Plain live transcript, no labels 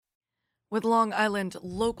With Long Island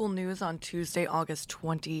local news on Tuesday, August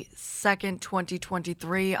 22nd,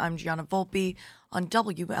 2023, I'm Gianna Volpe on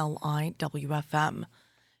WLIWFM.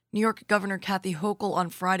 New York Governor Kathy Hochul on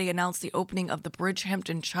Friday announced the opening of the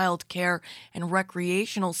Bridgehampton Child Care and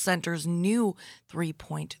Recreational Center's new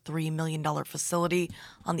 $3.3 million facility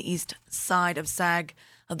on the east side of the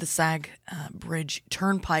Sag Bridge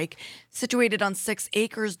Turnpike, situated on 6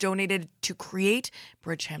 acres donated to create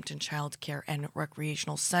Bridgehampton Child Care and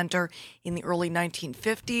Recreational Center in the early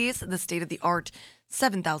 1950s. The state-of-the-art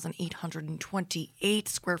 7,828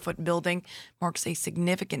 square foot building marks a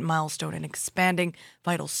significant milestone in expanding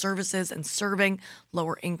vital services and serving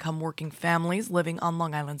lower income working families living on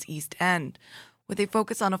Long Island's East End. With a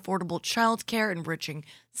focus on affordable childcare, enriching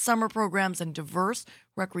summer programs, and diverse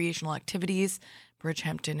recreational activities,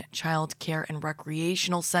 Bridgehampton Child Care and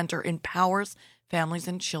Recreational Center empowers families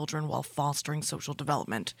and children while fostering social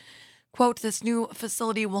development. Quote, this new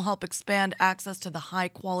facility will help expand access to the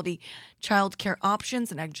high-quality child care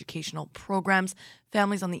options and educational programs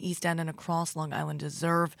families on the East End and across Long Island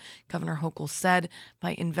deserve, Governor Hochul said.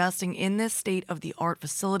 By investing in this state-of-the-art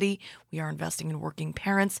facility, we are investing in working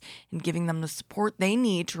parents and giving them the support they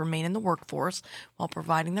need to remain in the workforce while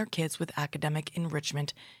providing their kids with academic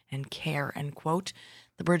enrichment and care, end quote.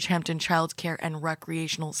 The Bridgehampton Child Care and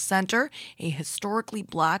Recreational Center, a historically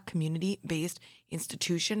Black community-based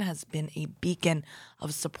institution, has been a beacon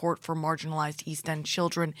of support for marginalized East End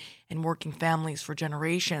children and working families for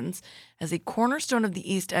generations. As a cornerstone of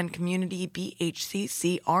the East End community,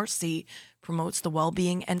 BHCCRC promotes the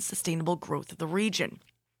well-being and sustainable growth of the region.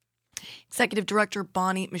 Executive Director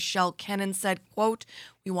Bonnie Michelle Kennan said, quote,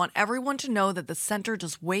 we want everyone to know that the center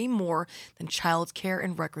does way more than child care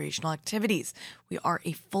and recreational activities. We are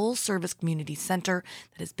a full-service community center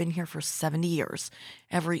that has been here for 70 years.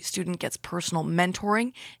 Every student gets personal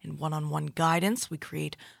mentoring and one-on-one guidance. We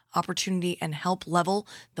create opportunity and help level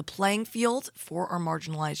the playing field for our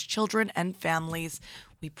marginalized children and families.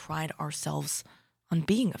 We pride ourselves on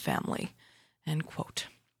being a family, end quote.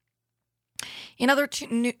 In other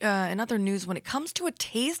news, when it comes to a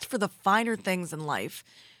taste for the finer things in life,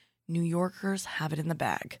 New Yorkers have it in the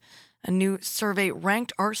bag. A new survey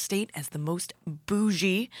ranked our state as the most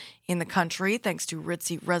bougie in the country, thanks to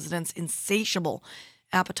ritzy residents' insatiable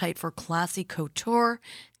appetite for classy couture,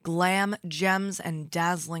 glam, gems, and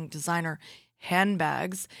dazzling designer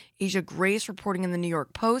handbags. Asia Grace reporting in the New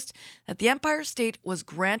York Post that the Empire State was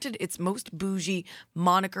granted its most bougie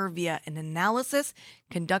moniker via an analysis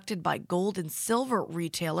conducted by gold and silver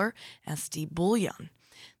retailer SD Bullion.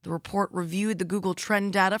 The report reviewed the Google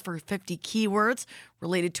Trend data for 50 keywords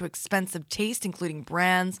related to expensive taste, including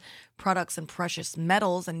brands, products, and precious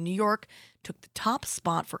metals, and New York took the top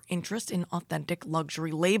spot for interest in authentic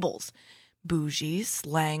luxury labels. Bougie,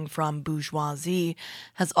 slang from bourgeoisie,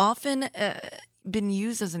 has often been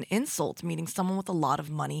used as an insult, meaning someone with a lot of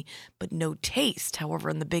money but no taste. However,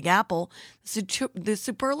 in the Big Apple, the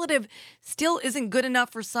superlative still isn't good enough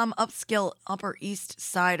for some upscale Upper East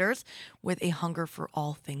Siders with a hunger for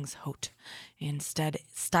all things haute. Instead,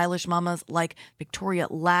 stylish mamas like Victoria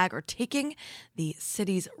Lag are taking the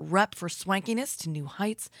city's rep for swankiness to new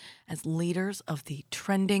heights as leaders of the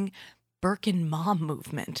trending Birkin Mom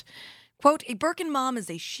movement. Quote, a Birkin mom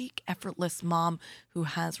is a chic, effortless mom who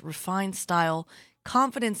has refined style,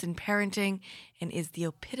 confidence in parenting, and is the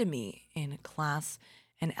epitome in class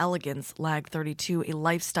and elegance. Lag 32, a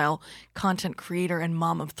lifestyle content creator and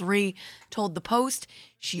mom of 3, told The Post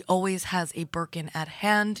she always has a Birkin at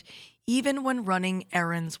hand, even when running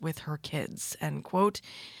errands with her kids, end quote.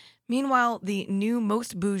 Meanwhile, the new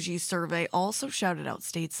Most Bougie survey also shouted out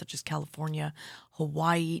states such as California,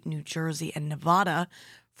 Hawaii, New Jersey, and Nevada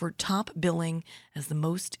for top billing as the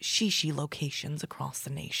most shishi locations across the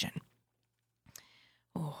nation.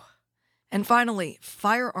 Oh. And finally,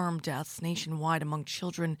 firearm deaths nationwide among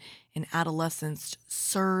children and adolescents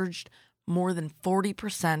surged more than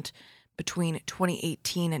 40% between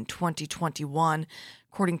 2018 and 2021,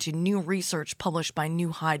 according to new research published by New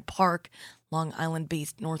Hyde Park, Long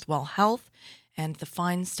Island-based Northwell Health, and the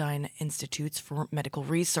Feinstein Institutes for Medical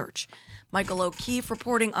Research. Michael O'Keefe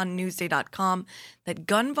reporting on Newsday.com that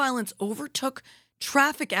gun violence overtook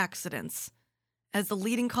traffic accidents as the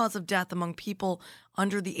leading cause of death among people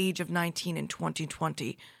under the age of 19 in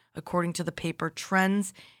 2020, according to the paper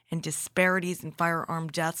Trends and Disparities in Firearm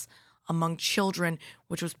Deaths Among Children,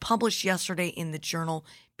 which was published yesterday in the journal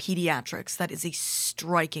Pediatrics. That is a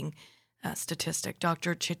striking statistic.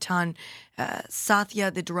 Dr. Chetan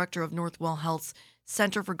Sathya, the director of Northwell Health's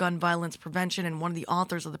Center for Gun Violence Prevention, and one of the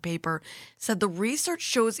authors of the paper, said the research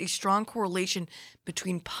shows a strong correlation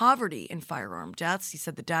between poverty and firearm deaths. He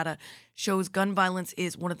said the data shows gun violence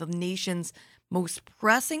is one of the nation's most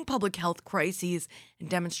pressing public health crises and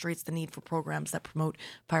demonstrates the need for programs that promote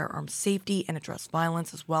firearm safety and address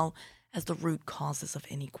violence as well as the root causes of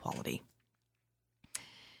inequality.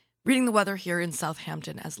 Reading the weather here in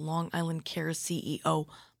Southampton as Long Island Care CEO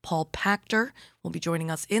Paule Pachter will be joining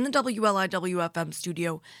us in the WLIW-FM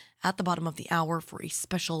studio at the bottom of the hour for a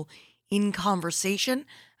special In Conversation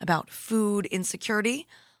about food insecurity.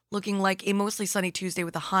 Looking like a mostly sunny Tuesday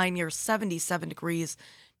with a high near 77 degrees.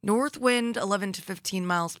 North wind 11 to 15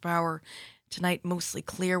 miles per hour. Tonight mostly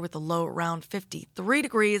clear with a low around 53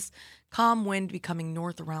 degrees. Calm wind becoming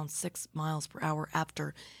north around 6 miles per hour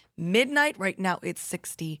after midnight. Right now it's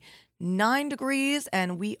 69 degrees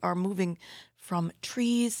and we are moving from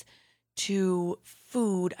trees to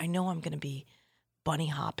food. I know I'm going to be bunny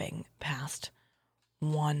hopping past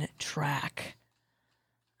one track.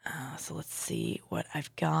 So let's see what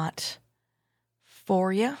I've got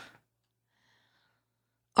for you.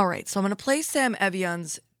 All right, so I'm going to play Sam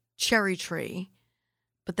Evian's Cherry Tree,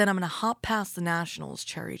 but then I'm going to hop past the Nationals'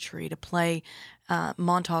 Cherry Tree to play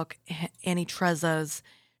Montauk Annie Treza's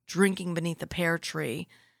Drinking Beneath the Pear Tree.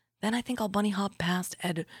 Then I think I'll bunny hop past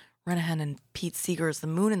Ed Renahan and Pete Seeger's The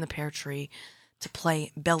Moon in the Pear Tree to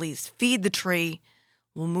play Belly's Feed the Tree.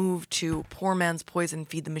 We'll move to Poor Man's Poison,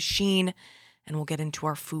 Feed the Machine, and we'll get into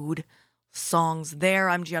our food songs there.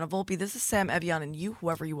 I'm Gianna Volpe. This is Sam Evian, and you,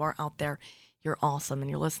 whoever you are out there, you're awesome.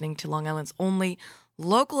 And you're listening to Long Island's only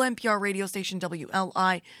local NPR radio station,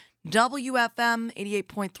 WLI WFM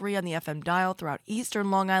 88.3 on the FM dial throughout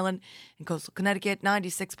eastern Long Island and coastal Connecticut,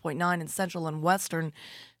 96.9 in central and western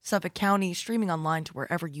Suffolk County, streaming online to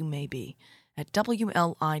wherever you may be at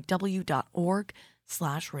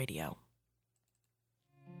WLIW.org/radio.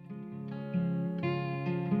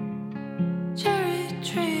 Cherry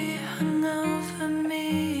tree hung over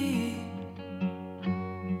me,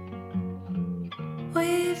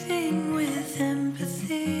 waving with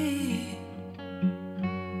empathy.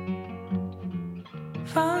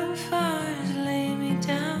 Bonfires lay me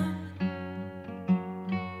down.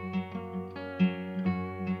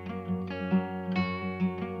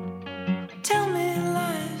 Tell me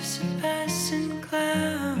life's a passing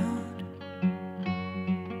cloud.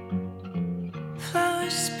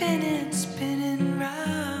 Flowers spinning, spinning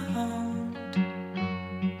round.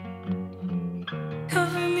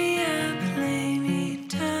 Cover me up, lay me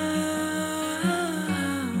down.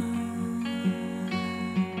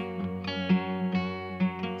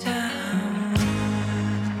 Down.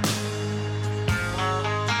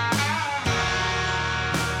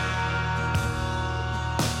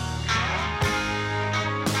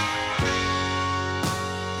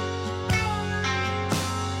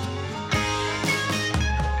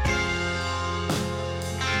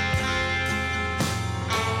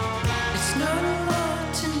 It's not a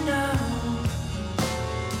lot to know.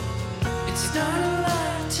 It's not a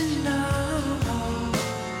lot to know.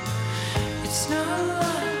 It's not a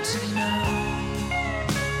lot to know.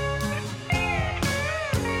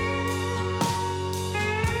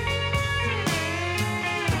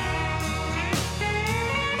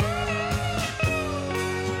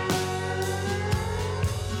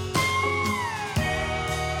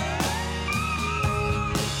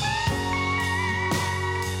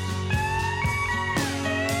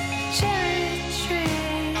 Cherry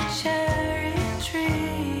tree, cherry tree.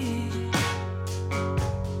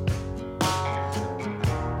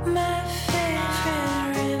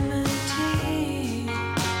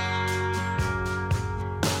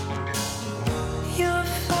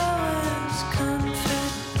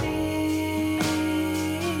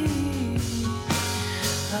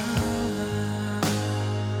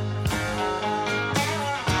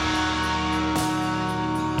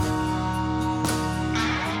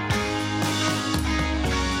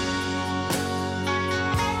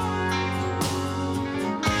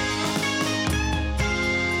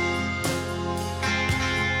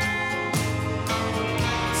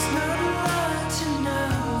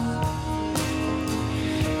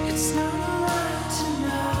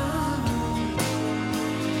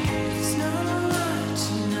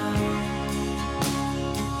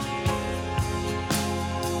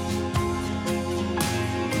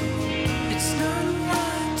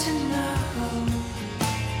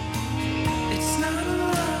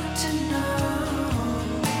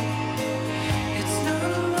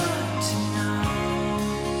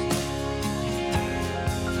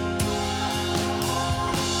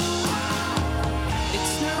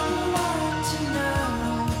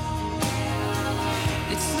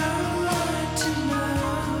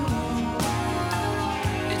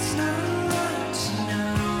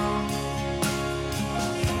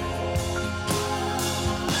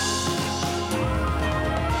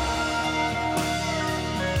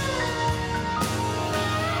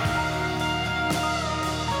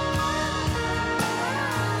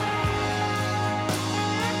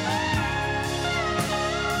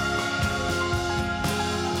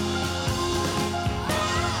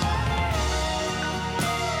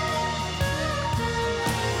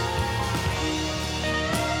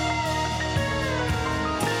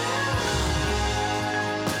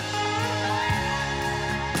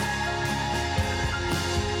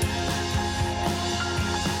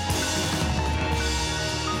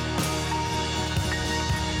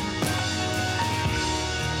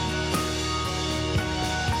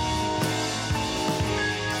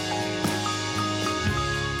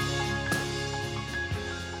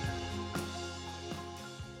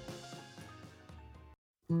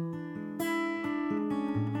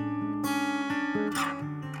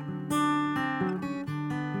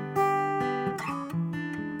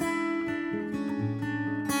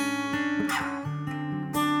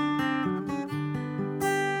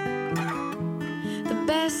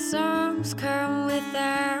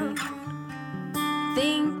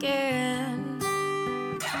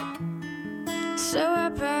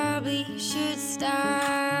 probably should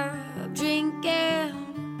stop drinking,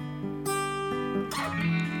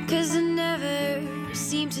 'cause I never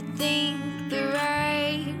seem to think the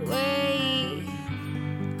right way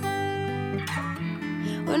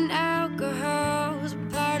when alcohol's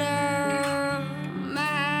part of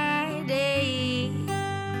my day.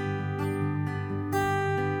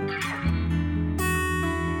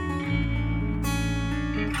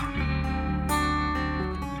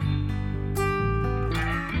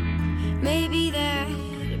 Maybe that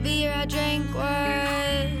beer I drank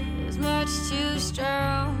was much too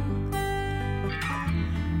strong.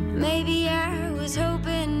 Maybe I was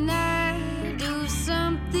hoping I'd do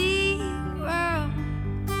something wrong.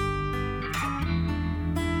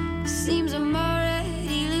 Seems I'm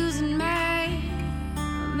already losing my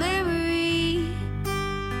memory,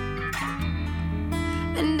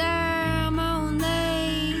 and I'm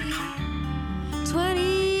only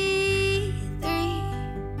 23.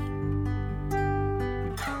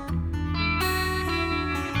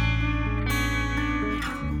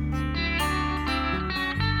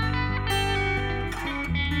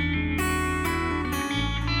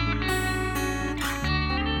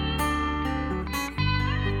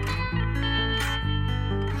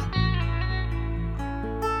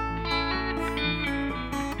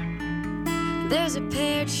 There's a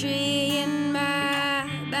pear tree in my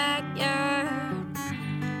backyard.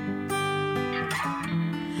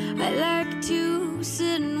 I like to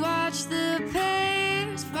sit and watch the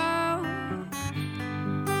pears fall,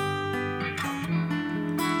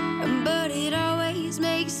 but it always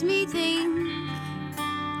makes me think,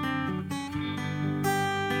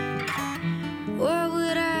 what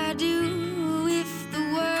would I do if the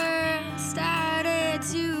world started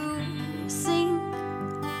to sink?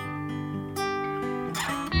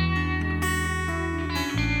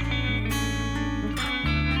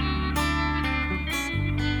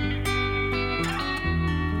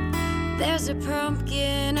 There's a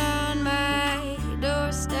pumpkin on my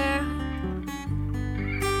doorstep.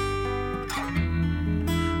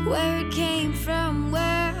 Where it came from,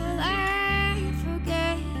 well, I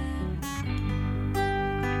forget,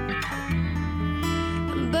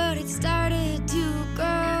 but it started to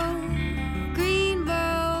go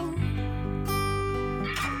greenbow.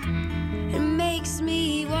 It makes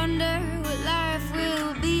me wonder what life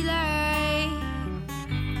will be like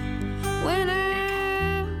when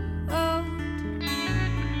I'm old.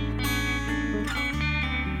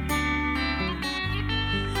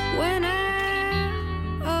 When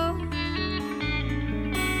I'm old.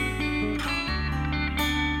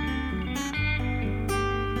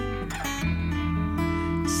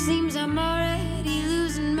 Seems I'm already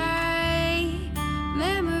losing my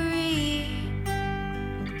memory,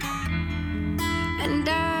 and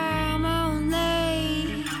I'm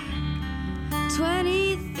only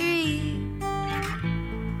 23.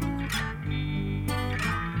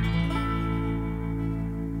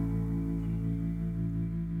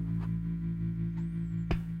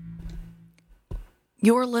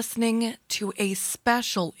 You're listening to a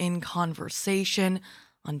special In Conversation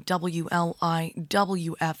on WLIWFM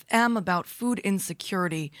about food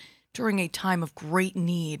insecurity during a time of great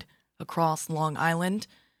need across Long Island.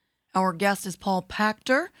 Our guest is Paule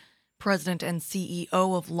Pachter, President and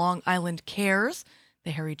CEO of Long Island Cares, the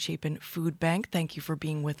Harry Chapin Food Bank. Thank you for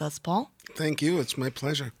being with us, Paul. Thank you. It's my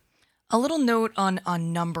pleasure. A little note on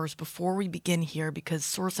numbers before we begin here, because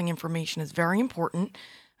sourcing information is very important,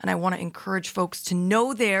 and I want to encourage folks to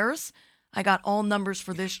know theirs. I got all numbers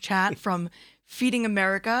for this chat from Feeding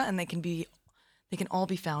America, and they can all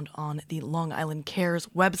be found on the Long Island Cares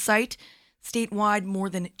website. Statewide, more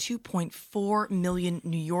than 2.4 million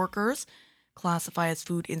New Yorkers classify as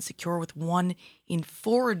food insecure, with 1 in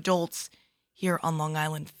 4 adults here on Long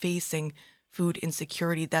Island facing food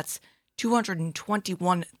insecurity. That's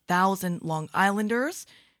 221,000 Long Islanders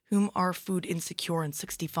whom are food insecure, and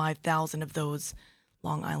 65,000 of those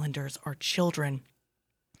Long Islanders are children.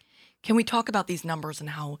 Can we talk about these numbers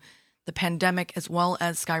and how the pandemic, as well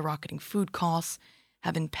as skyrocketing food costs,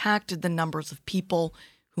 have impacted the numbers of people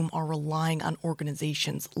whom are relying on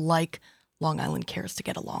organizations like Long Island Cares to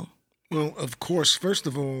get along? Well, of course, first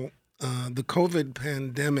of all, the COVID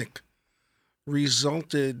pandemic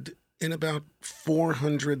resulted in about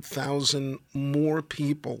 400,000 more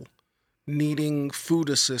people needing food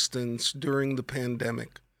assistance during the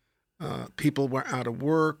pandemic. People were out of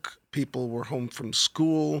work, people were home from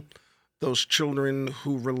school. Those children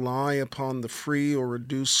who rely upon the free or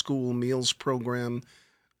reduced school meals program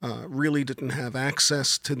really didn't have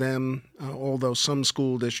access to them, although some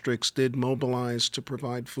school districts did mobilize to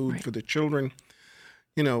provide food for the children.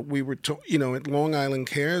 We were, at Long Island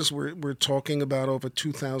Cares, we're talking about over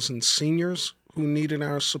 2,000 seniors who needed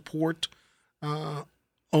our support,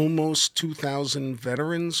 almost 2,000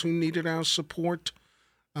 veterans who needed our support,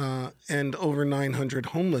 and over 900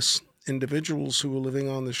 homeless individuals who were living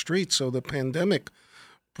on the street. So the pandemic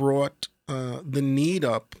brought the need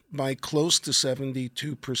up by close to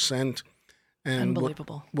 72%. And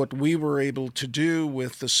Unbelievable. what we were able to do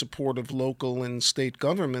with the support of local and state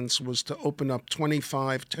governments was to open up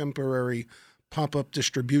 25 temporary pop-up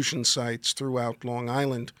distribution sites throughout Long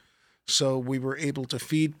Island. So we were able to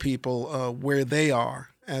feed people where they are,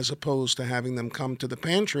 as opposed to having them come to the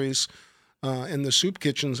pantries and the soup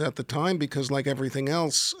kitchens at the time, because like everything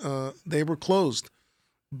else, they were closed.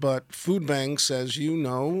 But food banks, as you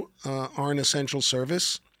know, are an essential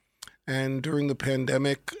service. And during the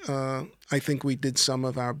pandemic, I think we did some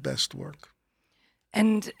of our best work.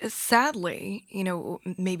 And sadly,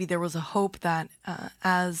 maybe there was a hope that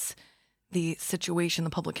as the situation, the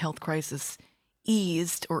public health crisis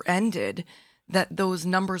eased or ended, that those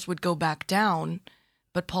numbers would go back down.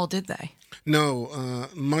 But Paul, did they? No,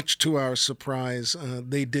 much to our surprise,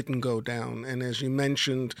 they didn't go down. And as you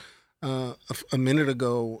mentioned a minute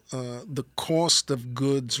ago, the cost of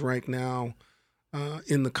goods right now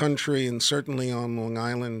in the country and certainly on Long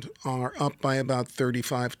Island are up by about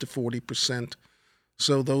 35 to 40%.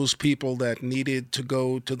 So those people that needed to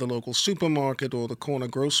go to the local supermarket or the corner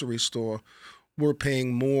grocery store were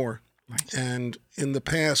paying more. Right. And in the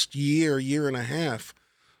past year and a half,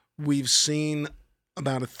 we've seen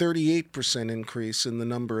about a 38% increase in the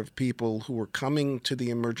number of people who are coming to the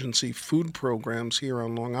emergency food programs here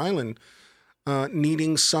on Long Island,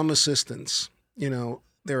 needing some assistance.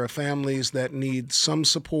 There are families that need some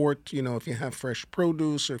support, if you have fresh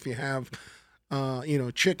produce or if you have,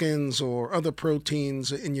 chickens or other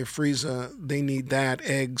proteins in your freezer, they need that,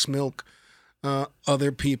 eggs, milk.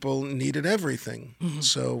 Other people needed everything. Mm-hmm.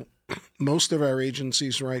 So most of our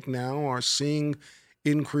agencies right now are seeing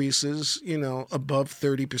increases, above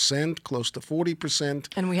 30%, close to 40%.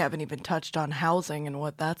 And we haven't even touched on housing and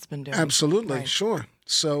what that's been doing. Absolutely, right. Sure.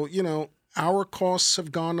 So, our costs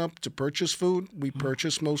have gone up to purchase food. We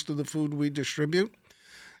purchase most of the food we distribute.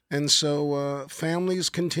 And so families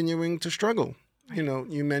continuing to struggle.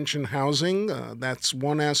 You mentioned housing. That's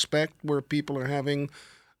one aspect where people are having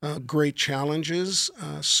great challenges.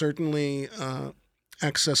 Certainly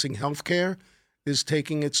accessing health care is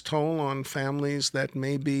taking its toll on families that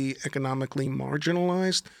may be economically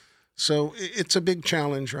marginalized. So it's a big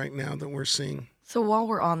challenge right now that we're seeing. So while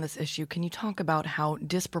we're on this issue, can you talk about how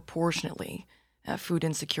disproportionately food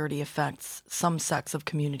insecurity affects some sects of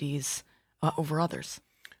communities over others?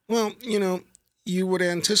 Well, you would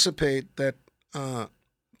anticipate that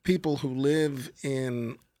people who live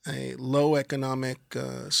in a low economic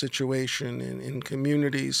situation in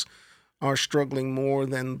communities are struggling more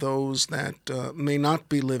than those that may not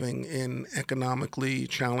be living in economically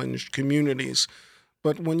challenged communities.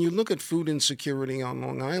 But when you look at food insecurity on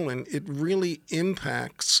Long Island, it really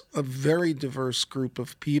impacts a very diverse group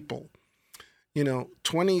of people.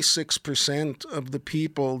 26% of the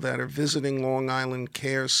people that are visiting Long Island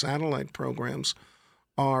Care satellite programs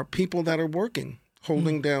are people that are working,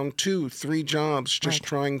 holding down 2-3 jobs, just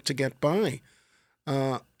trying to get by.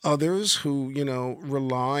 Others who,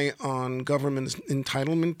 rely on government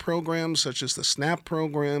entitlement programs such as the SNAP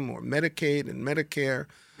program or Medicaid and Medicare,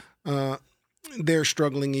 they're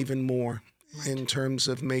struggling even more in terms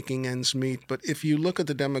of making ends meet. But if you look at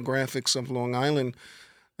the demographics of Long Island,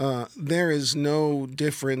 there is no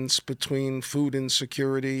difference between food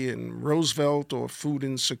insecurity in Roosevelt or food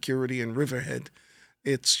insecurity in Riverhead.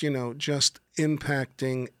 It's, just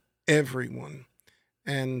impacting everyone.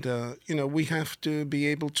 And, we have to be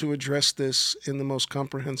able to address this in the most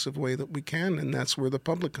comprehensive way that we can, and that's where the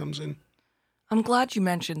public comes in. I'm glad you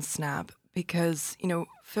mentioned SNAP because,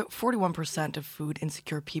 41% of food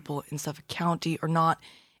insecure people in Suffolk County are not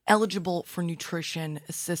eligible for nutrition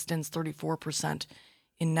assistance, 34%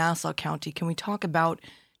 in Nassau County. Can we talk about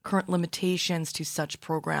current limitations to such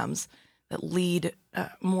programs that lead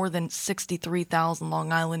more than 63,000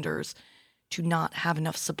 Long Islanders to not have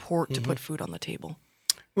enough support to put food on the table?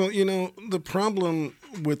 Well, the problem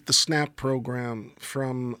with the SNAP program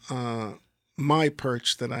from my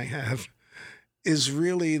perch that I have is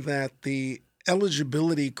really that the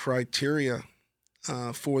eligibility criteria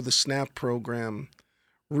for the SNAP program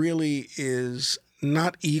really is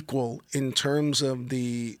not equal in terms of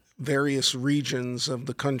the various regions of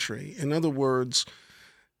the country. In other words,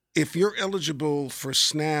 if you're eligible for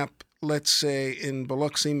SNAP, let's say in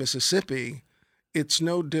Biloxi, Mississippi, it's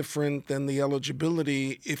no different than the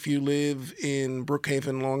eligibility if you live in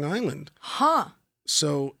Brookhaven, Long Island. Huh.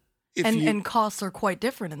 So if and costs are quite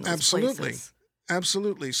different in those absolutely, places.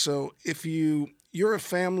 absolutely. So if you're a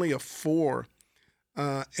family of four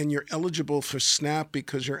and you're eligible for SNAP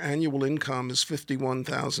because your annual income is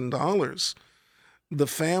 $51,000, the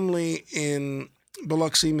family in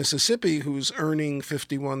Biloxi, Mississippi, who's earning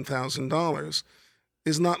 $51,000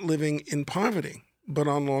 is not living in poverty. But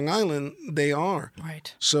on Long Island, they are.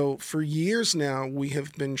 Right. So for years now, we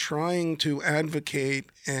have been trying to advocate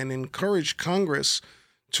and encourage Congress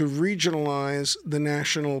to regionalize the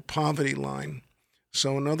national poverty line.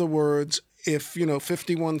 So in other words, if,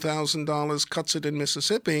 $51,000 cuts it in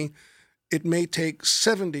Mississippi, it may take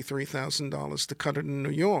 $73,000 to cut it in New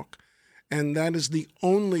York. And that is the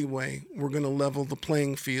only way we're going to level the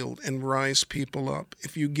playing field and rise people up.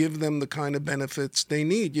 If you give them the kind of benefits they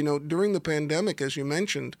need. During the pandemic, as you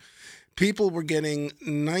mentioned, people were getting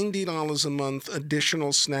 $90 a month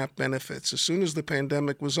additional SNAP benefits. As soon as the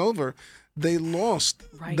pandemic was over, they lost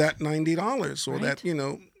that $90 or that,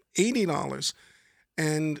 $80.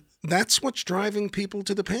 And that's what's driving people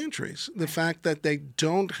to the pantries. The fact that they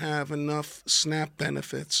don't have enough SNAP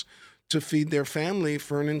benefits to feed their family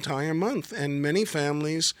for an entire month. And many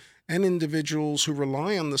families and individuals who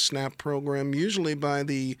rely on the SNAP program, usually by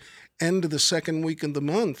the end of the second week of the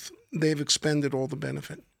month, they've expended all the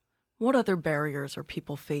benefit. What other barriers are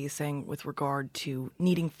people facing with regard to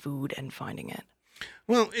needing food and finding it?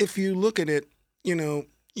 Well, if you look at it,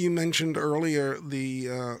 you mentioned earlier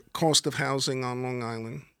the cost of housing on Long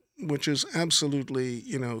Island, which is absolutely,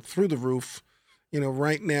 through the roof.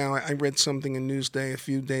 Right now, I read something in Newsday a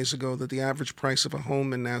few days ago that the average price of a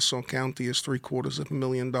home in Nassau County is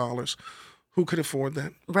 $750,000. Who could afford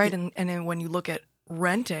that? Right, and then when you look at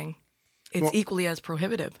renting, it's equally as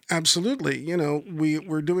prohibitive. Absolutely.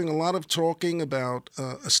 We're doing a lot of talking about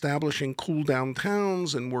establishing cool down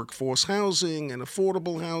towns and workforce housing and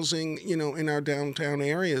affordable housing, in our downtown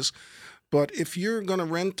areas. But if you're going to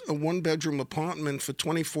rent a one-bedroom apartment for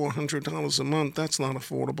 $2,400 a month, that's not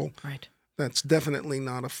affordable. Right. That's definitely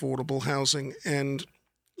not affordable housing. And,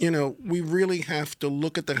 we really have to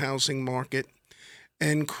look at the housing market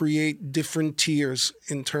and create different tiers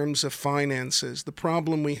in terms of finances. The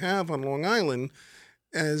problem we have on Long Island,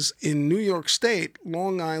 as in New York State,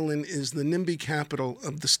 Long Island is the NIMBY capital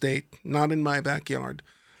of the state, not in my backyard.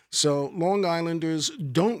 So Long Islanders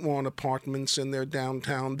don't want apartments in their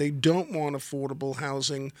downtown. They don't want affordable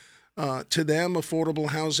housing. To them, affordable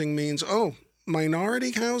housing means,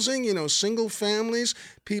 minority housing, single families,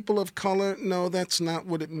 people of color. No, that's not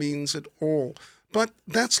what it means at all. But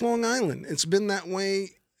that's Long Island. It's been that way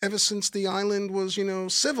ever since the island was,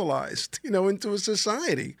 civilized, into a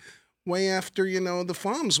society, way after, the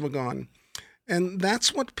farms were gone. And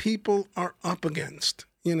that's what people are up against,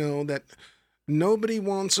 that nobody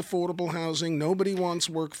wants affordable housing, nobody wants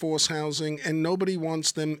workforce housing, and nobody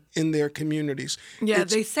wants them in their communities. Yeah,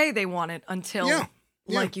 they say they want it until...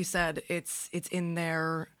 Like you said, it's in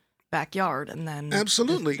their backyard, and then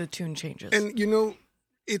absolutely the tune changes. And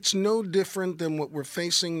it's no different than what we're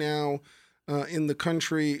facing now in the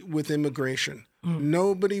country with immigration.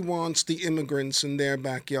 Nobody wants the immigrants in their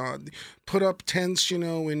backyard. Put up tents,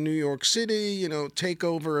 in New York City, take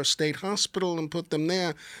over a state hospital and put them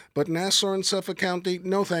there. But Nassau and Suffolk County,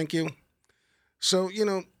 no thank you. So,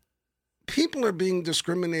 people are being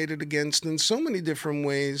discriminated against in so many different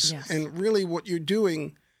ways. Yes. And really what you're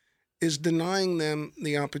doing is denying them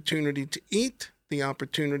the opportunity to eat, the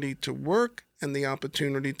opportunity to work, and the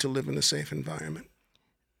opportunity to live in a safe environment.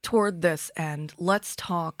 Toward this end, let's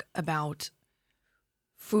talk about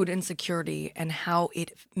food insecurity and how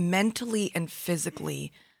it mentally and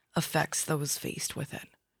physically affects those faced with it.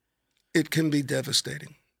 It can be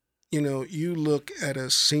devastating. You look at a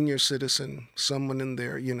senior citizen, someone in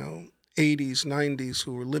their, 80s, 90s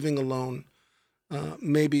who are living alone,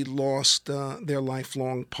 maybe lost their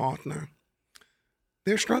lifelong partner.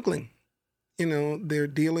 They're struggling. They're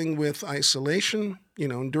dealing with isolation.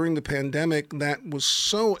 And during the pandemic, that was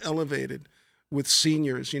so elevated with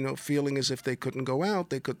seniors, feeling as if they couldn't go out,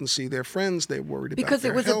 they couldn't see their friends, they worried about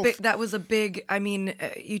their health. That was a big,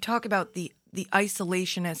 you talk about the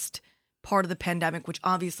isolationist part of the pandemic, which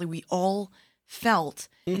obviously we all felt,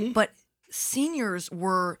 but seniors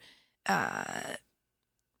were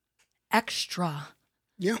extra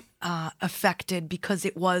affected because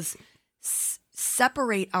it was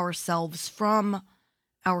separate ourselves from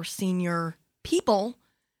our senior people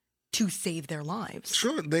to save their lives.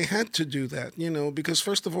 Sure, they had to do that, because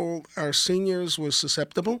first of all, our seniors were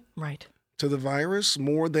susceptible to the virus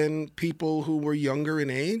more than people who were younger in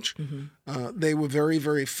age. They were very,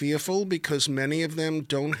 very fearful because many of them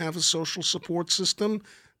don't have a social support system.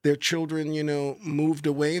 Their children, moved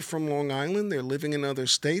away from Long Island. They're living in other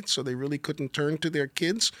states, so they really couldn't turn to their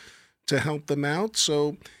kids to help them out.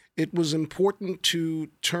 So it was important to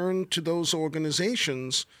turn to those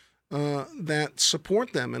organizations that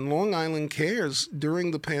support them. And Long Island Cares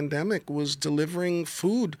during the pandemic was delivering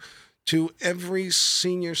food to every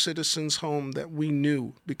senior citizen's home that we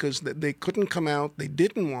knew, because they couldn't come out. They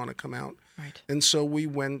didn't want to come out. Right. And so we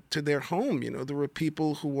went to their home. There were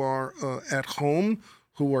people who are at home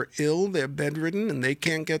who are ill, they're bedridden, and they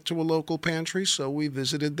can't get to a local pantry. So we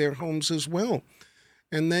visited their homes as well.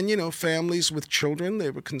 And then, families with children,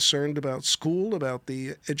 they were concerned about school, about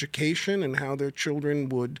the education and how their children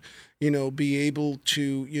would, be able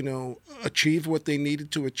to, achieve what they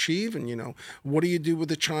needed to achieve. And, what do you do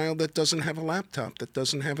with a child that doesn't have a laptop, that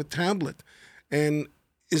doesn't have a tablet, and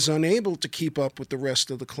is unable to keep up with the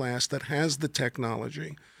rest of the class that has the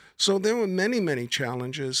technology? So there were many, many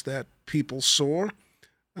challenges that people saw,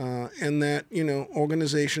 and that,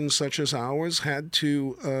 organizations such as ours had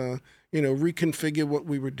to, reconfigure what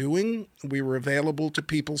we were doing. We were available to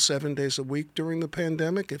people 7 days a week during the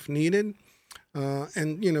pandemic if needed.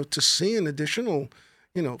 And, to see an additional,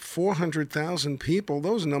 400,000 people,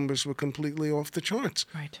 those numbers were completely off the charts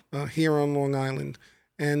here on Long Island.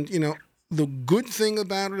 And, the good thing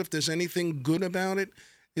about it, if there's anything good about it,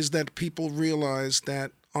 is that people realize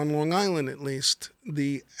that on Long Island, at least,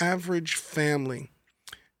 the average family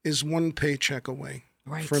is one paycheck away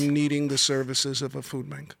from needing the services of a food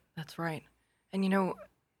bank. That's right. And,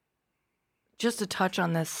 just to touch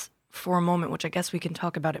on this for a moment, which I guess we can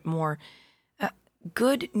talk about it more,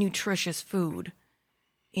 good, nutritious food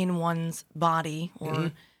in one's body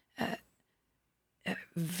or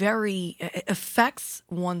affects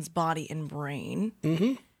one's body and brain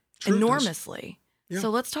enormously. Yeah. So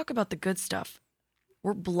let's talk about the good stuff.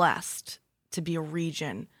 We're blessed to be a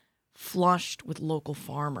region flushed with local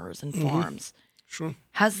farmers and farms. Sure.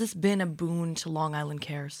 Has this been a boon to Long Island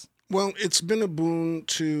Cares? Well, it's been a boon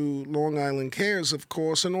to Long Island Cares, of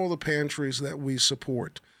course, and all the pantries that we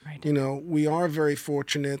support. Right. We are very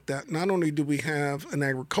fortunate that not only do we have an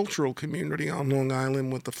agricultural community on Long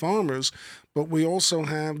Island with the farmers, but we also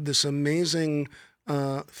have this amazing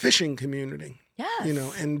fishing community. Yes.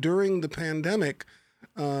 And during the pandemic,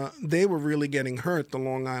 they were really getting hurt, the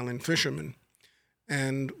Long Island fishermen.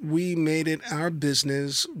 And we made it our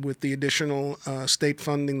business, with the additional state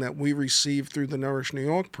funding that we received through the Nourish New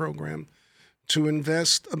York program, to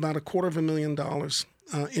invest about $250,000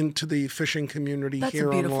 into the fishing community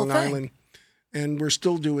here on Long Island. And we're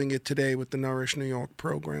still doing it today with the Nourish New York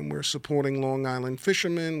program. We're supporting Long Island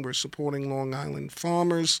fishermen. We're supporting Long Island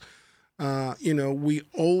farmers. We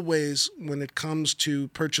always, when it comes to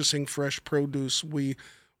purchasing fresh produce, we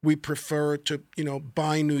prefer to,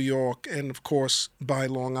 buy New York and, of course, buy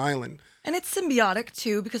Long Island. And it's symbiotic,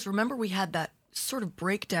 too, because remember we had that sort of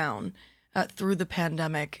breakdown through the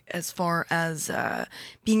pandemic as far as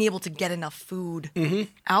being able to get enough food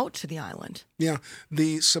out to the island. Yeah,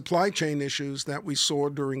 the supply chain issues that we saw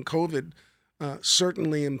during COVID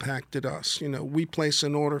certainly impacted us. We place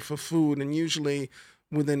an order for food, and usually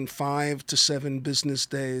within 5 to 7 business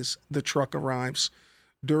days, the truck arrives.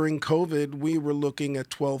 During COVID, we were looking at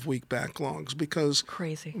 12-week backlogs because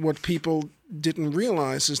what people didn't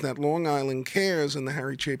realize is that Long Island Cares and the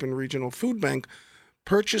Harry Chapin Regional Food Bank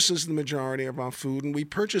purchases the majority of our food, and we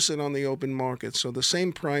purchase it on the open market. So the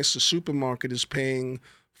same price the supermarket is paying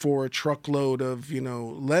for a truckload of,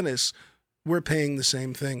 lettuce, we're paying the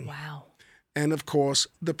same thing. Wow. And, of course,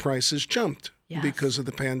 the prices jumped because of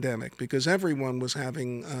the pandemic, because everyone was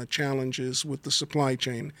having challenges with the supply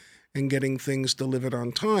chain and getting things delivered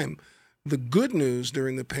on time. The good news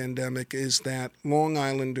during the pandemic is that Long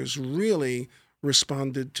Islanders really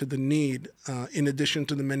responded to the need, in addition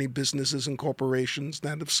to the many businesses and corporations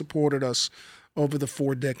that have supported us over the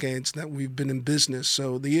 4 decades that we've been in business.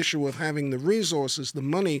 So the issue of having the resources, the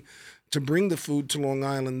money to bring the food to Long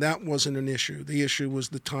Island, that wasn't an issue. The issue was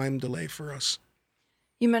the time delay for us.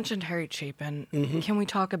 You mentioned Harry Chapin. Can we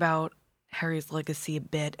talk about Harry's legacy a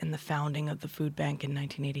bit and the founding of the food bank in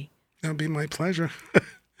 1980? That'd be my pleasure.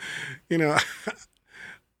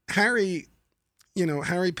 Harry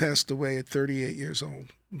passed away at 38 years old,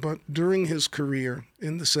 but during his career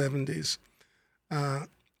in the 70s,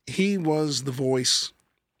 he was the voice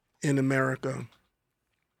in America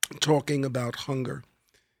talking about hunger.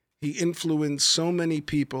 He influenced so many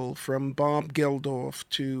people, from Bob Geldof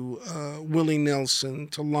to Willie Nelson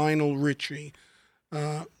to Lionel Richie.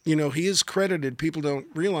 He is credited, people don't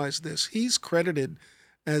realize this, he's credited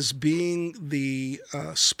as being the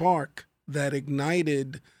spark that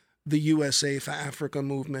ignited the USA for Africa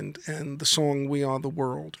movement and the song We Are the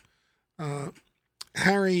World.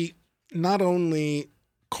 Harry not only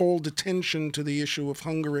called attention to the issue of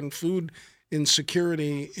hunger and food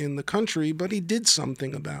insecurity in the country, but he did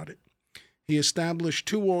something about it. He established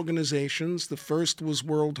two organizations. The first was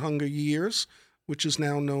World Hunger Years, which is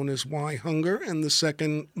now known as Why Hunger, and the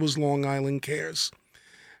second was Long Island Cares.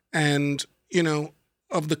 And,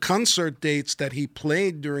 of the concert dates that he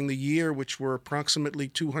played during the year, which were approximately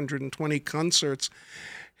 220 concerts,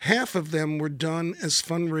 half of them were done as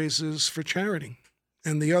fundraisers for charity,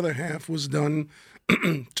 and the other half was done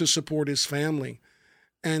to support his family.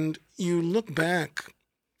 And you look back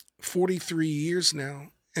 43 years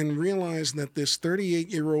now and realize that this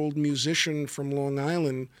 38-year-old musician from Long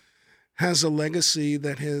Island has a legacy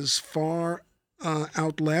that has far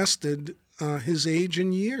outlasted his age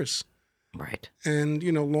and years. Right. And,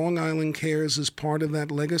 Long Island Cares is part of that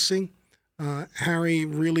legacy. Harry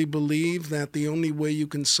really believed that the only way you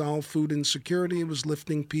can solve food insecurity was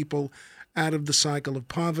lifting people out of the cycle of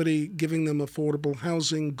poverty, giving them affordable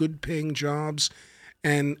housing, good-paying jobs,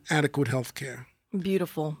 and adequate health care.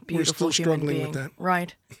 Beautiful, beautiful. We're still human struggling being. with that.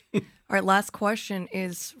 Right. All right, last question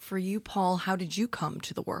is for you, Paul. How did you come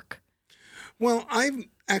to the work? Well, I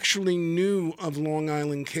actually knew of Long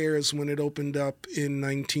Island Cares when it opened up in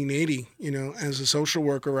 1980. As a social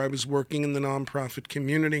worker, I was working in the nonprofit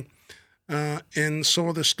community and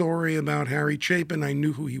saw the story about Harry Chapin. I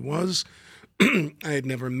knew who he was. I had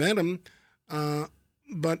never met him.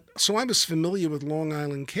 So I was familiar with Long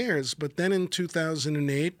Island Cares. But then in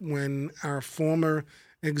 2008, when our former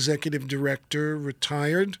executive director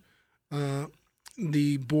retired,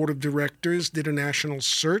 the board of directors did a national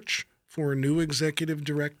search for a new executive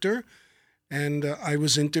director, and I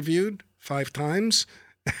was interviewed 5 times.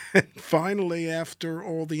 And finally, after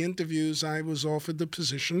all the interviews, I was offered the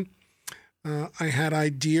position. I had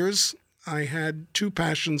ideas. I had 2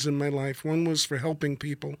 passions in my life. One was for helping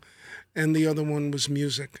people, and the other one was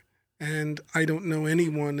music. And I don't know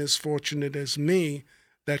anyone as fortunate as me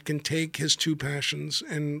that can take his 2 passions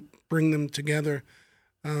and bring them together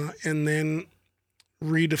and then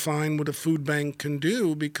redefine what a food bank can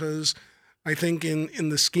do, because I think in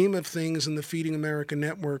the scheme of things in the Feeding America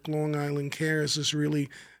network, Long Island Cares is really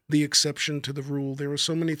the exception to the rule. There are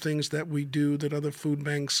so many things that we do that other food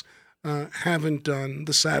banks haven't done: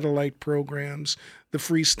 the satellite programs, the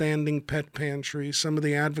freestanding pet pantry, some of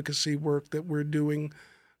the advocacy work that we're doing,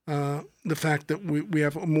 the fact that we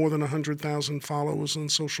have more than 100,000 followers on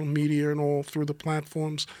social media and all through the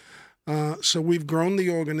platforms. So we've grown the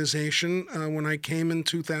organization. When I came in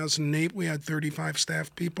 2008, we had 35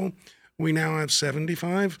 staff people. We now have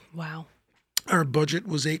 75. Wow. Our budget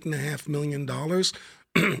was $8.5 million.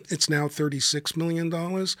 It's now $36 million.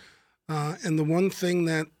 And the one thing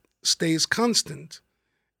that stays constant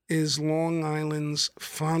is Long Island's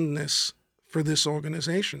fondness for this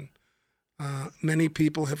organization. Many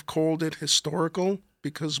people have called it historical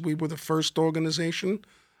because we were the first organization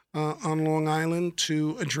on Long Island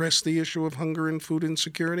to address the issue of hunger and food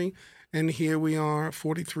insecurity. And here we are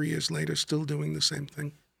 43 years later, still doing the same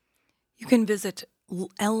thing. You can visit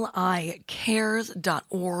licares.org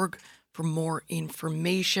for more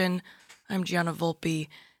information. I'm Gianna Volpe,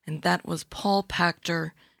 and that was Paul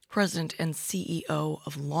Pachter, President and CEO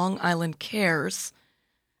of Long Island Cares,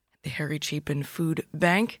 the Harry Chapin Food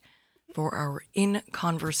Bank, for our In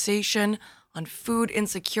Conversation on food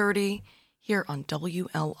insecurity here on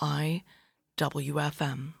WLI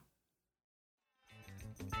WFM.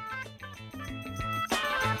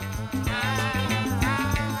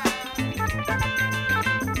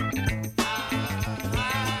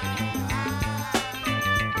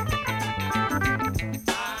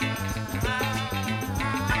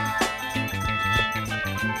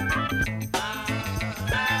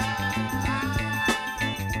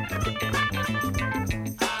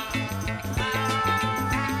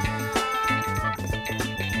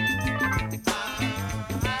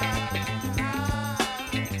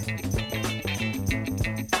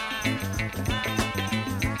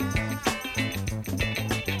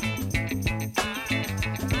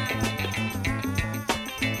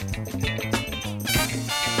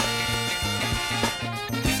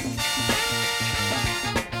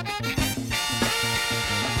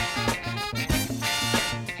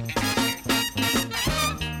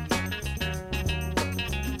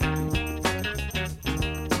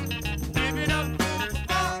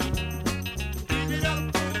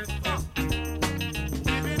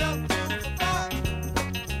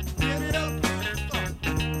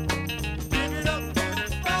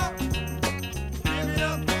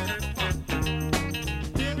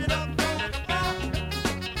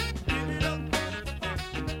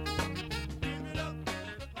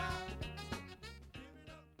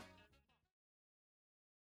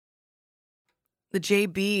 The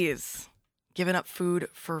JBs giving up food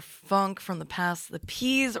for funk from the past. The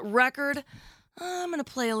Peas record. I'm going to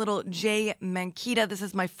play a little Jay Manquita. This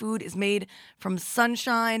is My Food is Made from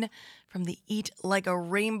Sunshine from the Eat Like a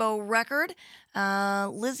Rainbow record.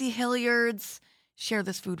 Lizzie Hilliard's Share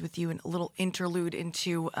This Food With You, and a little interlude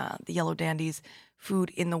into the Yellow Dandies' Food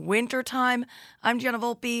in the Wintertime. I'm Gianna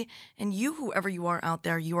Volpe, and you, whoever you are out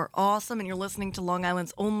there, you are awesome, and you're listening to Long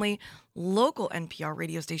Island's only local NPR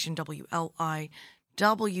radio station, WLI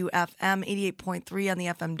WFM 88.3 on the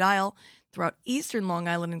FM dial throughout eastern Long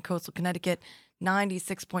Island and coastal Connecticut,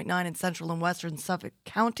 96.9 in central and western Suffolk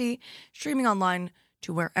County, streaming online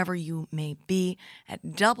to wherever you may be at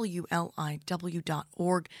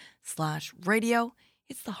WLIW.org/radio.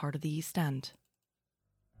 It's the heart of the East End.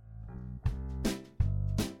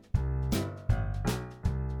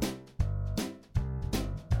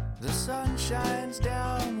 The sun shines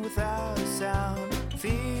down without a sound,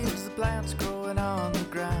 feeds the plants growing on the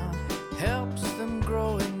ground, helps them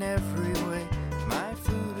grow in every way. My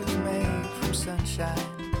food is made from sunshine.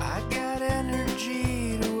 I got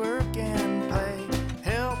energy to work and play,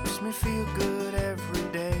 helps me feel good every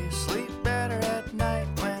day. Sleep better at night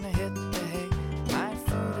when I hit the hay. My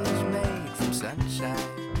food is made from sunshine.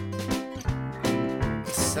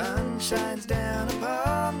 The sun shines down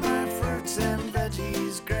upon my fruits and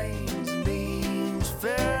veggies, grains and beans,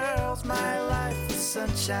 fills my life with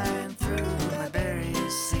sunshine through my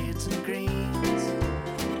berries, seeds and greens.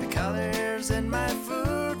 The colors in my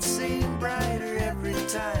food seem brighter every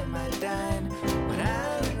time I dine, when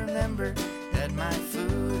I remember that my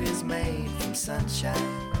food is made from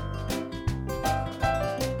sunshine.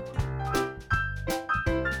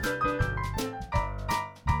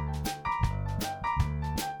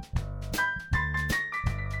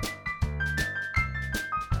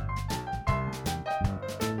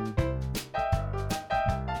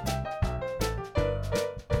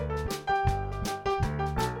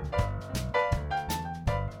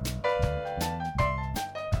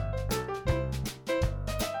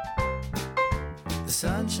 The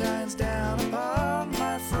sun shines down upon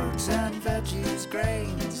my fruits and veggies,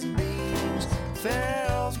 grains and beans,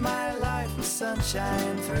 fills my life with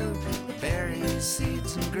sunshine through the berries,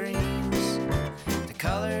 seeds and greens. The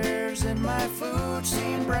colors in my food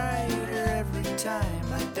seem brighter every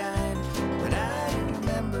time I dine, when I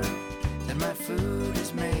remember that my food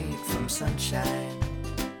is made from sunshine.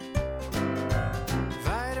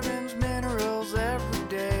 Vitamins, minerals every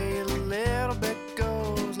day, a little bit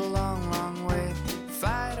goes a long, long way.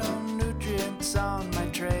 Phytonutrients on my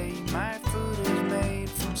tray, my food is made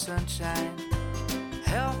from sunshine.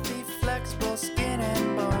 Healthy, flexible skin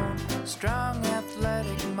and bone, strong,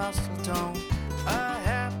 athletic muscle tone, a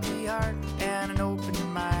happy heart and an open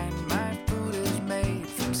mind. My food is made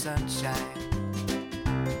from sunshine.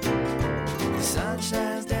 The sun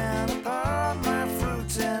shines down upon my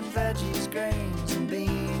fruits and veggies, grains and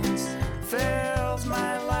beans, fills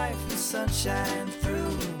my life with sunshine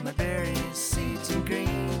through my berries, seeds and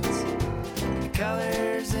greens. The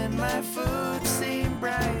colors in my food seem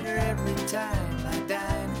brighter every time I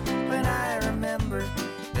dine, when I remember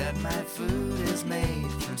that my food is made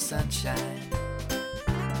from sunshine.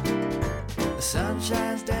 The sun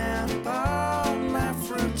shines down upon my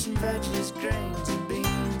fruits and veggies, grains and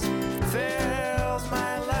beans, fills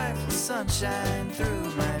my life with sunshine through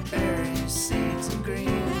my berries, seeds and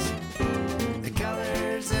greens. The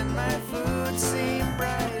colors in my food seem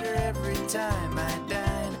brighter every time I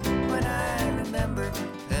dine, when I remember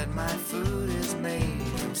that my food is made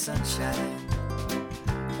from sunshine.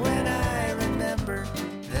 When I remember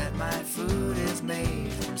that my food is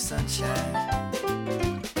made from sunshine.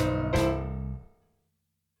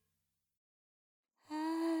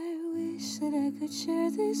 I wish that I could share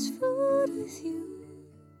this food with you.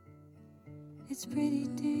 It's pretty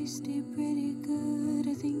tasty, pretty good.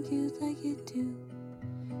 I think you'd like it too.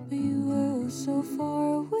 But you were so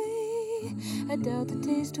far away, I doubt the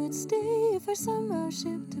taste would stay if I somehow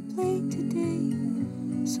shipped a plate today.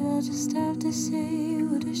 So I'll just have to say,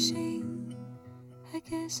 what a shame. I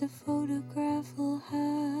guess a photograph will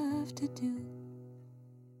have to do.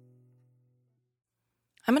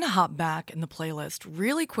 I'm going to hop back in the playlist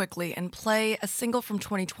really quickly and play a single from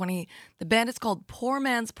 2020. The band is called Poor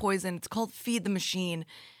Man's Poison. It's called Feed the Machine,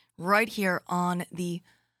 right here on the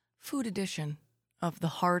food edition of The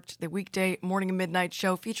Heart, the weekday morning and midnight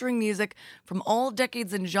show featuring music from all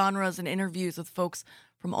decades and genres and interviews with folks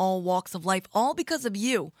from all walks of life, all because of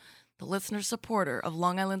you, the listener supporter of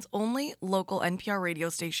Long Island's only local NPR radio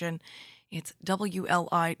station. It's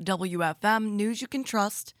WLIWFM, news you can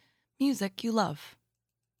trust, music you love.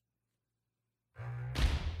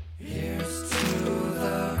 Here's to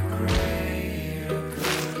the great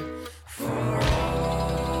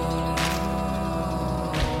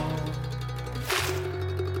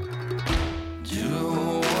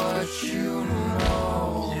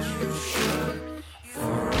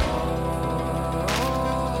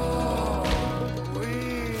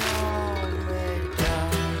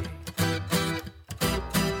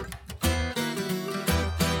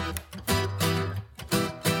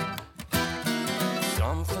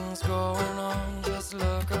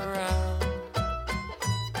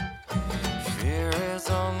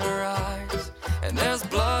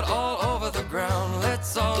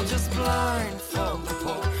for the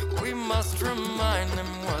poor. We must remind them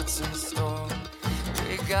what's in store.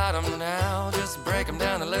 We got 'em now, just break 'em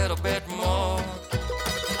down a little bit more.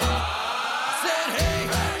 I said, hey,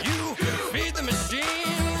 you feed the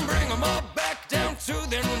machine, bring 'em all back down to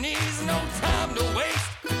their knees. No time to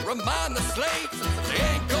waste, remind the slaves, they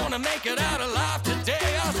ain't gonna make it out alive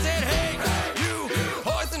today. I said, hey, you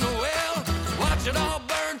poison the well, watch it all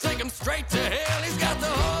burn, take 'em straight to hell. He's got the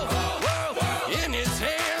whole world in his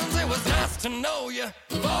hands. It was nice to know you.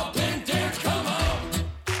 We've all been there, come on.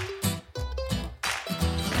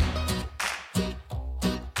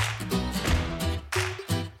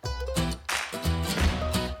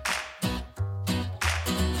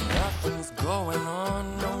 Nothing's going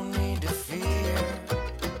on, no need to fear.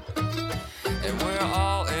 And we're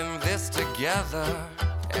all in this together.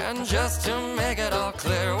 And just to make it all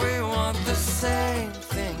clear, we want the same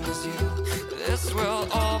thing as you. This will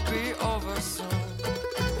all be over soon.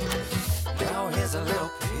 Now here's a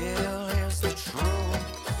little pill, here's the truth.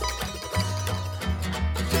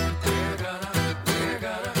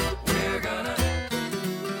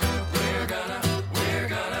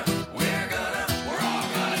 We're all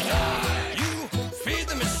gonna die. You feed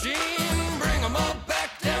the machine, bring 'em all back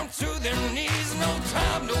down to their knees. No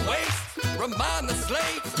time to waste, remind the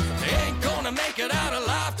slaves, they ain't gonna make it out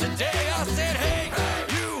alive today. I said, hey,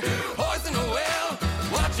 you poison the well,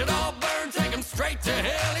 watch it all burn, take 'em straight to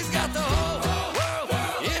hell. He's got the whole world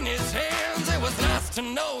in his hands. It was nice to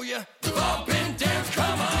know you. We've all been damned,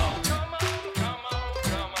 come on.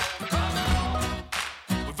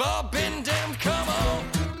 We've all been damned, come on.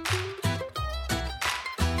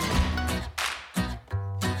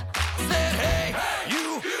 Said, hey,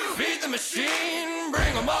 you feed the machine,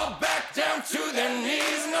 bring 'em all back down to their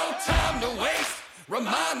knees. No time to waste,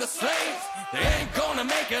 remind the slaves, they ain't gonna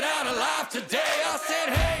make it out alive today. I said,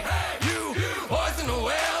 hey, you poison the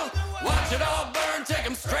well, watch it all burn, take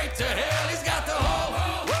 'em straight to hell. He's got the whole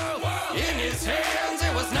world in his hands.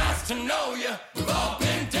 It was nice to know you. We've all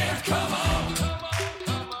been damned, come on.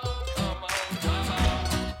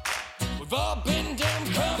 We've all been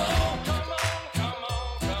damned, come on.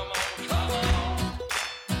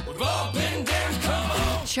 We've all been damned, come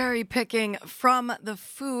on. Cherry picking from the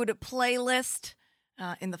food playlist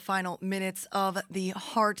in the final minutes of the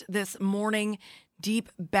Heart this morning. Deep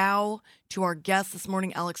bow to our guests this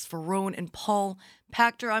morning, Alex Ferrone and Paul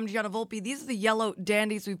Pachter. I'm Gianna Volpe. These are the Yellow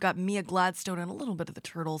Dandies. We've got Mia Gladstone and a little bit of the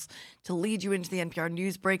Turtles to lead you into the NPR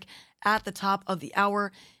news break at the top of the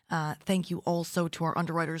hour. Thank you also to our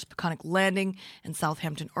underwriters, Peconic Landing and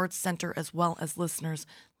Southampton Arts Center, as well as listeners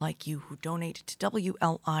like you who donate to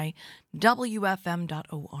WLIWFM.org.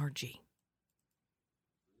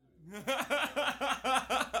 You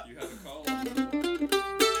have a call.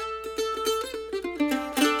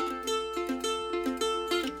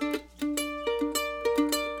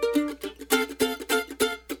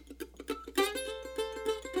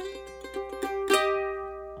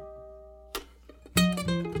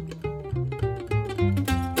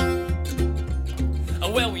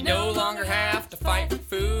 Well, we no longer have to fight for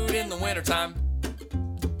food in the wintertime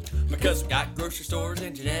because we got grocery stores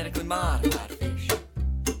and genetically modified fish.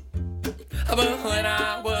 But when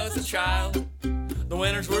I was a child, the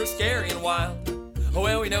winters were scary and wild.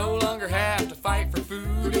 Well, we no longer have to fight for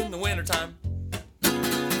food in the wintertime.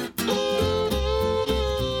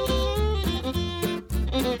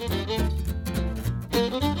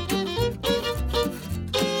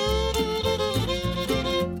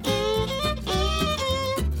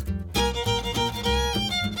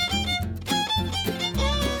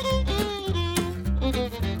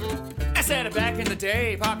 Back in the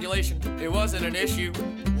day, population, it wasn't an issue.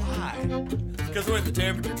 Why? Because when the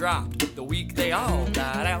temperature dropped, the week they all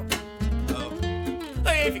died out. Oh.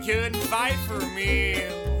 If you couldn't fight for a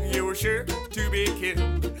meal, you were sure to be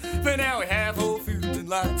killed. But now we have Whole Foods and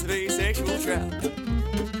lots of asexual trout.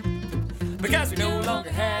 Because we no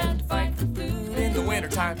longer have to fight for food in the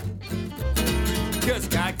wintertime. Because we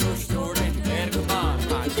got grocery stores and genetically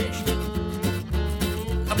modified fish.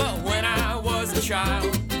 But when I was a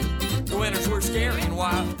child, the winters were scary and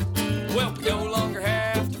wild. Well, we no longer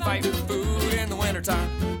have to fight for food in the wintertime.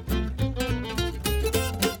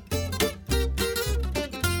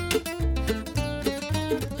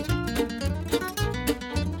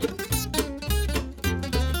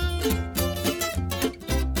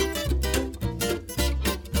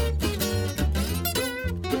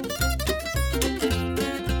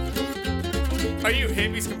 Are you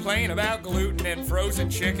hippies complain about gluten and frozen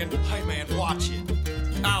chicken? Hey man, watch it.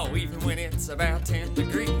 Oh, even when it's about 10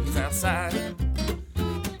 degrees outside.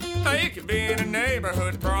 You can be in a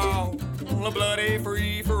neighborhood brawl, a bloody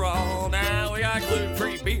free for all. Now we got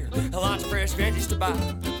gluten-free beer, lots of fresh veggies to buy.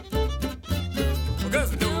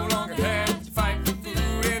 Because we no longer have to fight for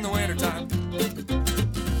food in the wintertime.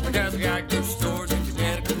 Because we got grocery stores and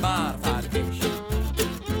genetically modified fish.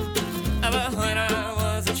 But when I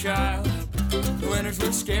was a child, the winters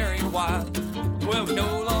were scary and wild. Well, we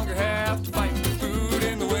no longer have to fight for food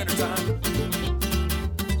in the wintertime.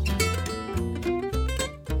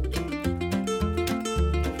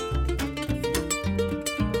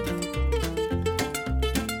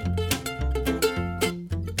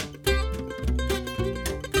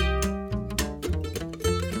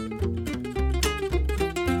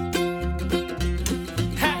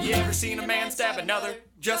 Seen a man stab another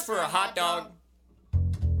just for a hot dog.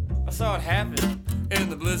 I saw it happen in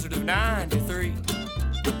the blizzard of '93.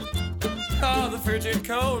 Oh, the frigid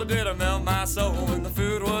cold did melt my soul, and the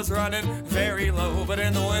food was running very low. But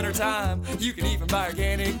in the wintertime, you can even buy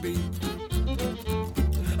organic beef.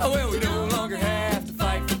 Oh, well, we no longer have to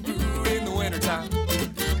fight for food in the wintertime,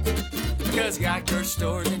 because you got grocery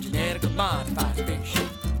stores and genetically modified fish.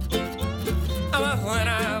 Oh, well, when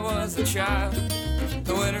I was a child,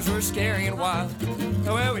 the winters were scary and wild.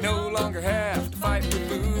 Oh, well, we no longer have to fight for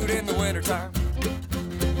food in the wintertime.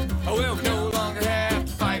 Oh, well, we no longer have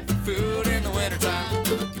to fight for food in the wintertime,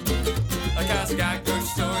 because we got grocery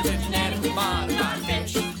stores and genetically modified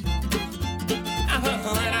fish.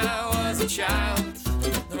 When I was a child,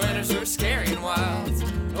 the winters were scary and wild.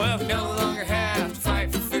 Well, we no longer have to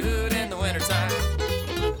fight for food in the wintertime.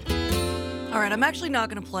 All right, I'm actually not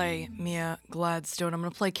going to play Mia Gladstone. I'm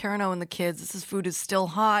going to play Karen O and the Kids. This is Food is Still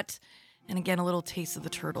Hot. And again, a little taste of the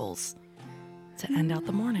Turtles to end out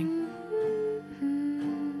the morning.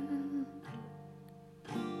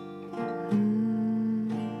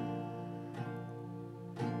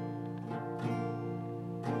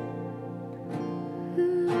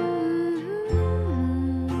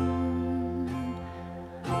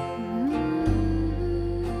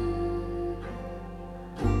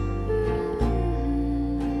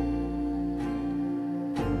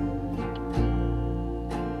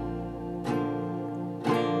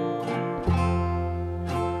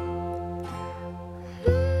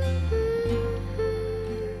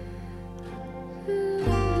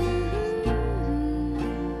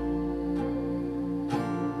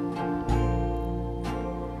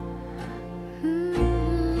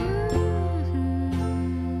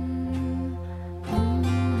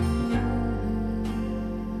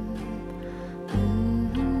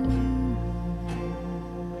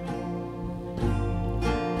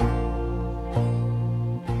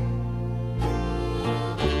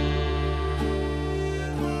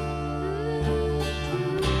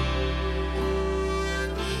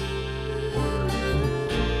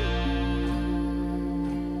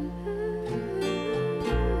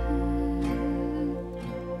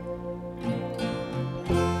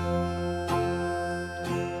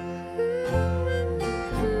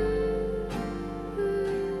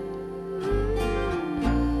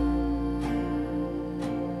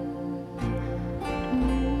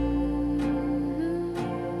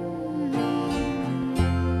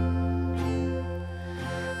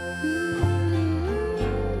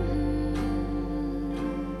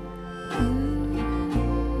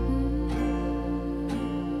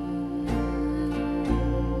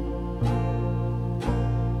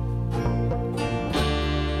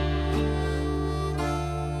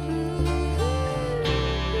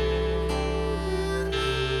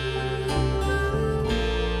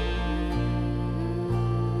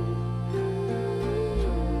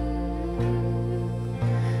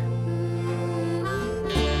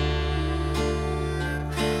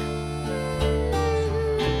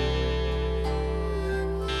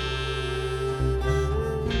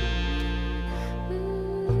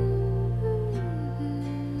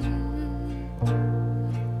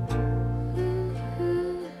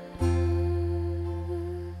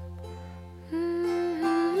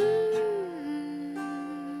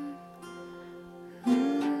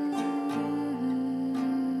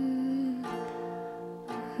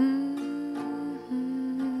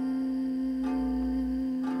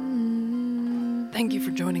 Thank you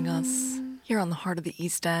for joining us here on the Heart of the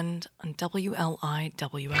East End on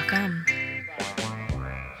WLIWFM.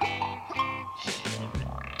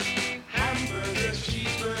 Hamburgers,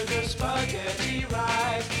 cheeseburgers, spaghetti,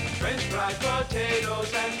 rice, French fried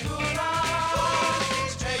potatoes, and